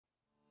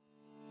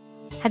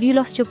Have you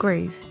lost your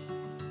groove?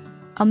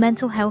 Are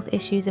mental health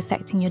issues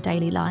affecting your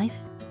daily life?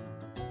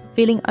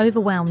 Feeling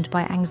overwhelmed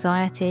by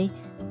anxiety,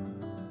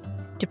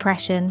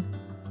 depression,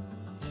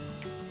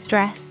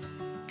 stress,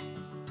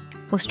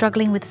 or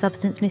struggling with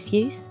substance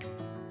misuse?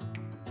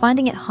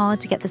 Finding it hard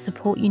to get the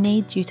support you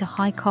need due to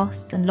high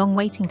costs and long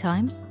waiting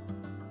times?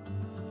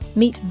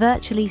 Meet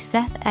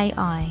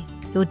virtuallyseth.ai,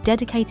 your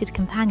dedicated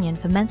companion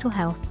for mental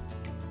health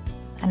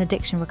and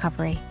addiction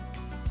recovery.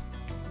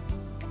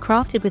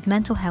 Crafted with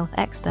mental health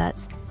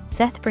experts,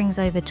 Seth brings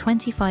over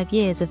 25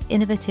 years of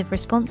innovative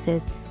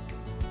responses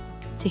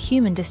to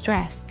human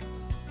distress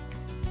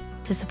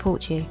to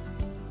support you.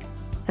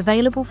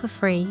 Available for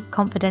free,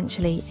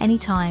 confidentially,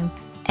 anytime,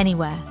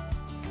 anywhere.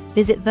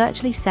 Visit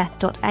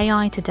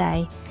virtuallyseth.ai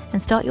today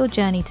and start your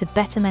journey to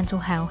better mental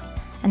health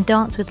and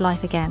dance with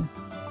life again.